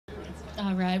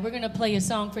All right, we're gonna play a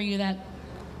song for you that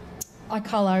I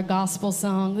call our gospel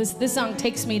song. This song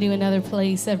takes me to another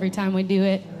place every time we do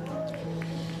it.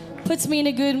 Puts me in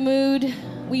a good mood.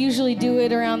 We usually do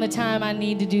it around the time I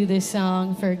need to do this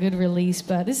song for a good release,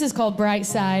 but this is called Bright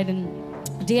Side, and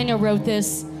Daniel wrote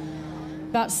this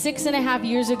about 6.5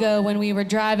 years ago when we were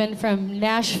driving from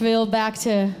Nashville back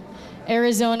to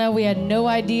Arizona. We had no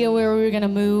idea where we were gonna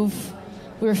move.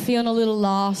 We were feeling a little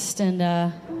lost,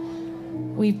 and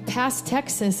we passed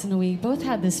Texas, and we both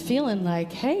had this feeling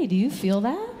like, hey, do you feel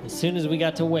that? As soon as we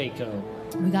got to Waco.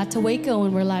 We got to Waco,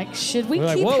 and we're like, should we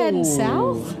We're keep like, heading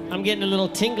south? I'm getting a little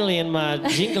tingly in my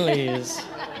jinglies.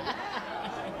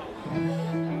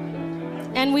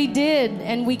 And we did,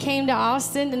 and we came to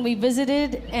Austin, and we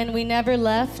visited, and we never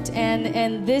left,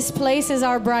 and this place is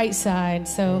our bright side,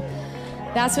 so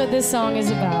that's what this song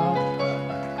is about.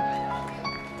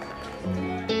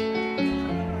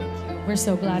 We're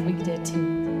so glad we did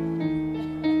too.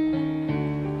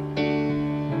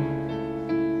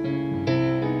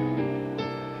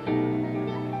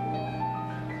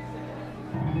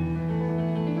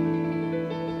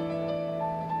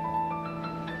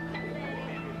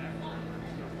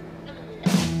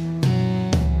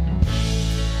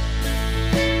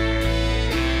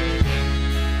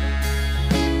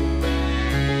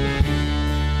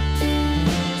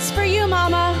 It's for you,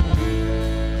 Mama.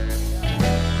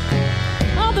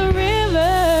 All the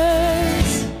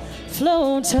rivers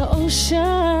flow to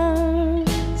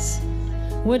oceans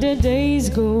where the days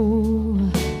go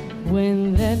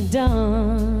when they're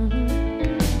done.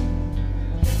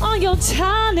 All your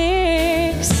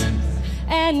tonics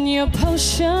and your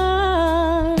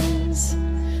potions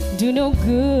do no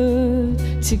good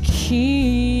to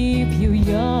keep you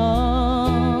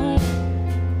young.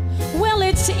 Well,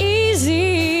 it's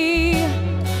easy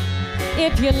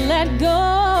if you let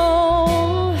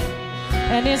go,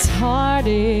 and it's hard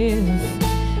if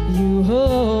you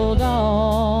hold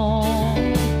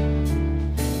on.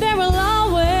 There will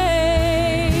always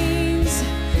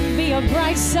be a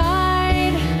bright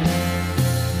side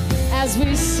as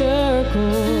we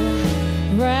circle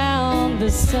round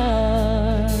the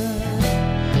sun.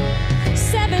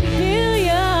 7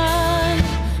 billion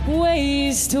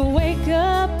ways to wake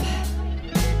up.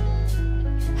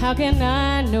 How can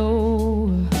I know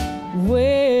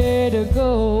where to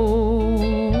go?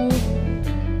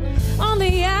 On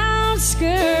the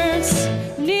outskirts,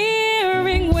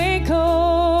 nearing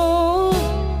Waco,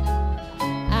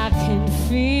 I can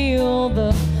feel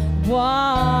the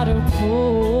water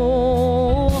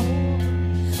pour.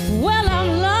 Well,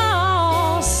 I'm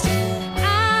lost,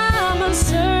 I'm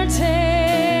uncertain,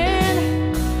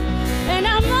 and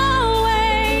I'm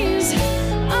always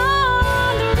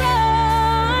on the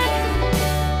run.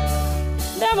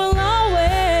 There will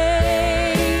always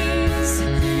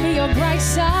be a bright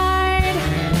side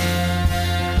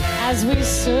as we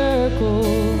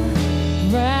circle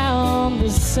round the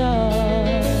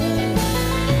sun.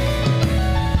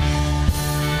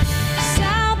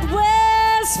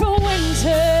 Southwest for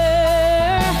winter,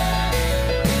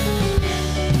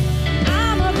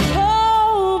 I'm a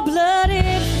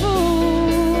cold-blooded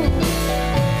fool.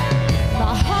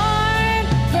 My heart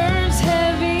burns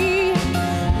heavy,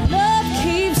 love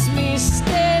keeps me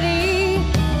steady,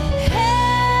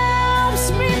 helps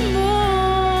me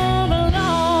move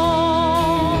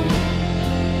along.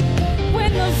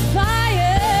 When the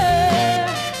fire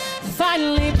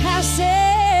finally passes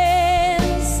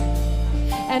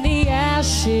and the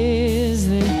ashes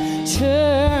they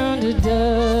turn to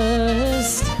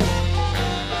dust,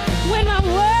 when my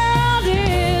world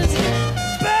is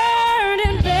burned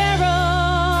and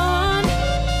barren,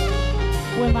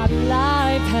 when my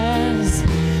life has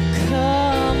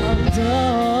come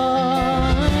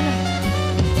undone,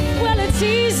 well, it's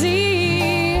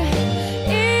easy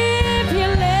if you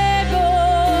let go,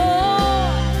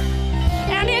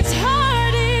 and it's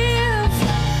hard if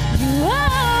you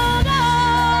hold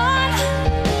on,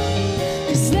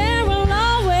 'cause there will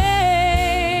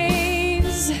always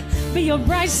be a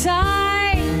bright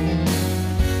side.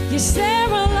 Yes, there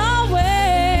will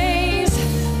always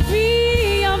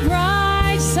be a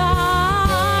bright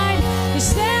side.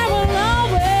 Yes, there will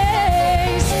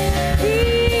always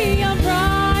be a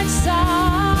bright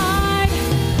side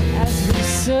as we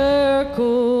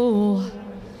circle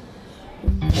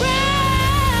round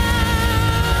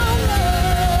the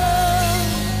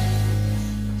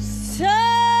sun.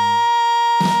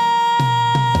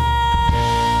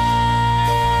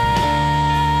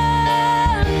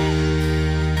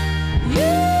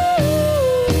 You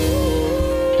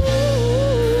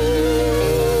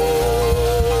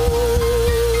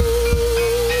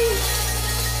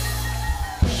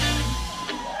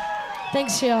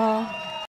Thanks, y'all.